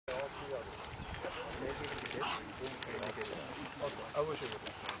wish it would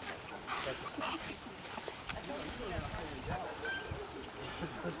be fun.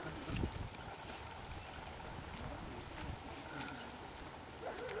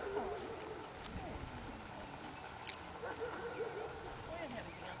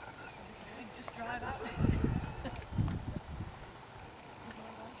 Just drive out.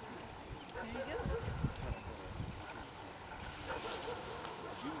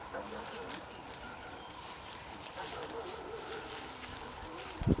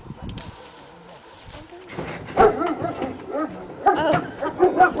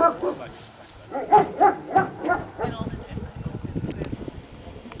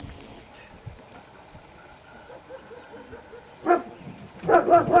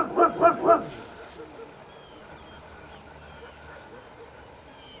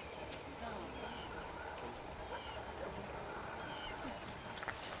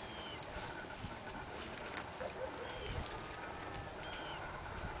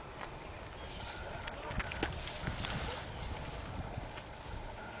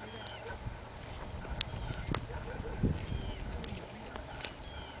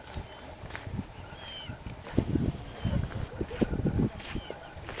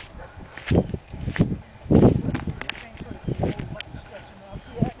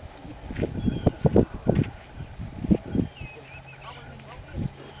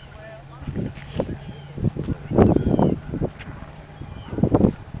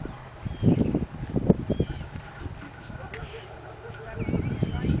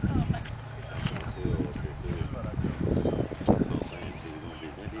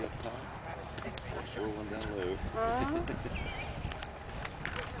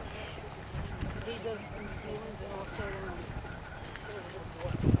 He does from New Zealand and also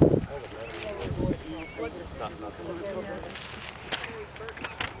what's his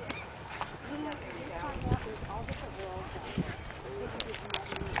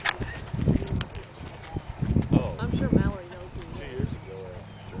Oh. I'm sure Mallory knows him. 2 years ago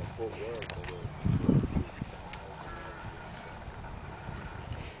in Fort Worth.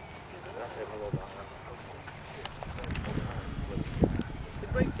 The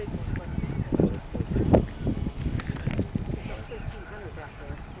great big ones like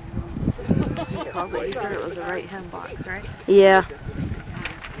You said it was a right-hand box, right? Yeah.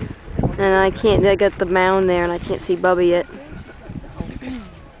 And I got the mound there and I can't see Bubba yet.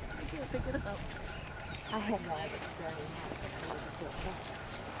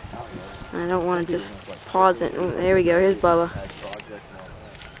 I don't want to just pause it. There we go, here's Bubba.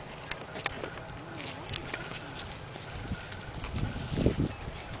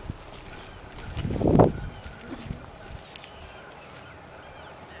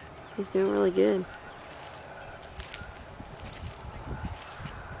 He's doing really good.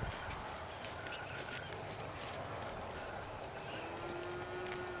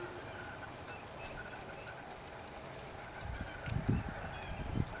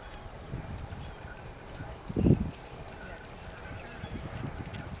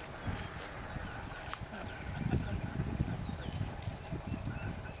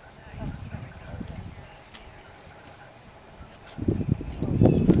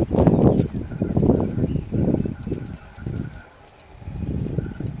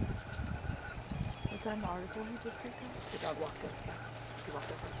 Is that an article you just picked up? The dog walked up. He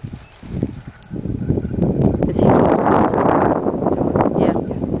walked up. Is he supposed to stop? Yeah.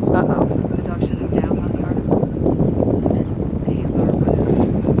 Uh-oh. The dog shut him down on the article. The handler or whatever.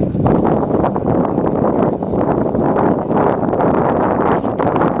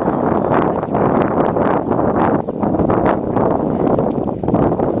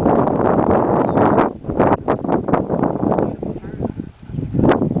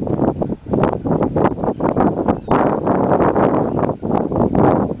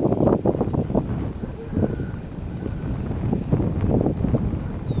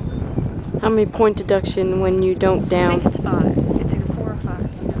 How many point deduction when you don't down? I think it's 5. It's either 4 or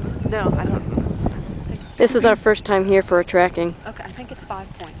 5. No, I don't know. This is our first time here for a tracking. Okay, I think it's 5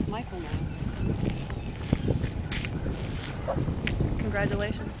 points. Michael knows.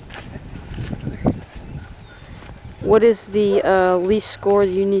 Congratulations. What is the least score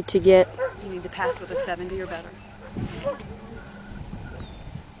you need to get? You need to pass with a 70 or better.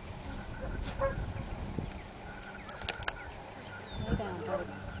 Lay down, buddy.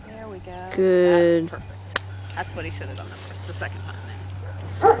 There we go. Good. That's perfect. That's what he should have done the second time.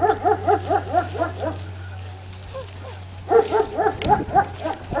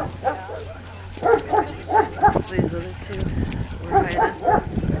 These other two were higher.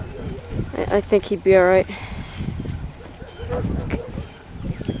 I think he'd be alright.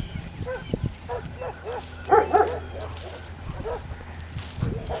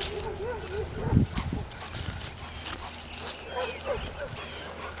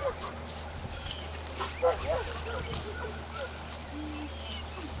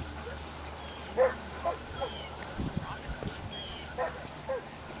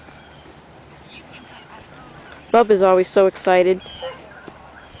 Bub is always so excited.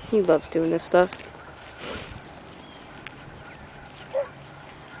 He loves doing this stuff.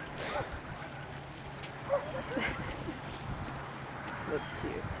 That's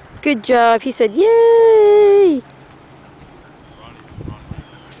cute. Good job. He said, yay!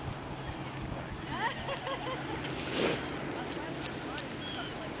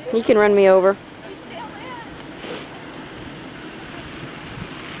 He can run me over.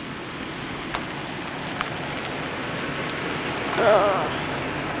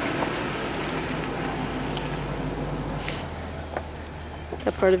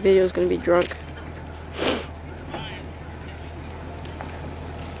 That part of the video is going to be drunk.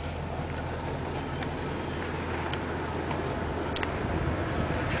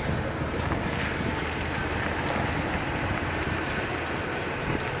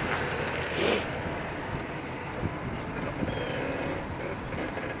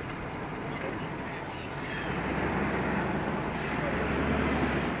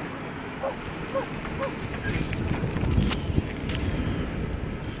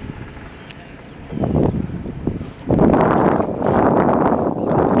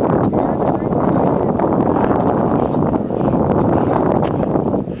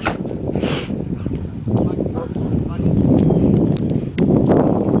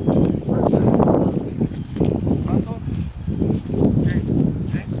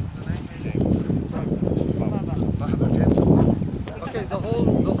 The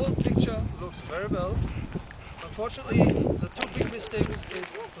whole picture looks very well. Unfortunately, the two big mistakes is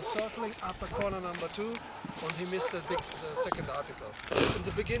the circling after corner number 2, and he missed the second article. In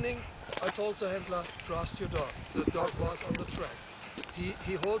the beginning, I told the handler, trust your dog. The dog was on the track.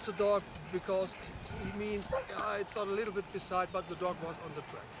 He holds the dog because he means it's a little bit beside, but the dog was on the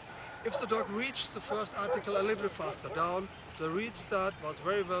track. If the dog reached the first article a little bit faster down, the restart was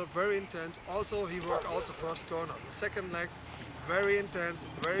very well, very intense. Also, he worked out the first corner. The second leg, very intense,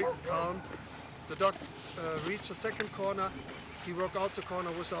 very calm. The dog reached the second corner. He worked out the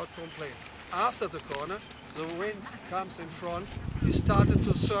corner without complaint. After the corner, the wind comes in front. He started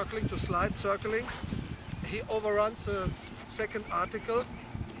to circling, to slide circling. He overruns the second article.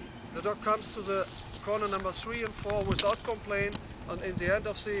 The dog comes to the corner number 3 and 4 without complaint. And in the end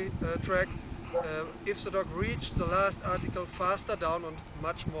of the track, if the dog reached the last article faster down and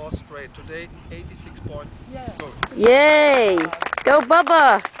much more straight. Today, 86 points. Yeah. Go. Yay! Go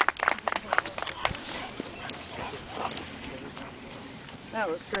Bubba! That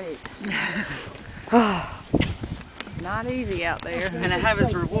was great. It's not easy out there. And I have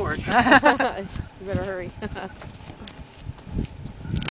his reward. You better hurry.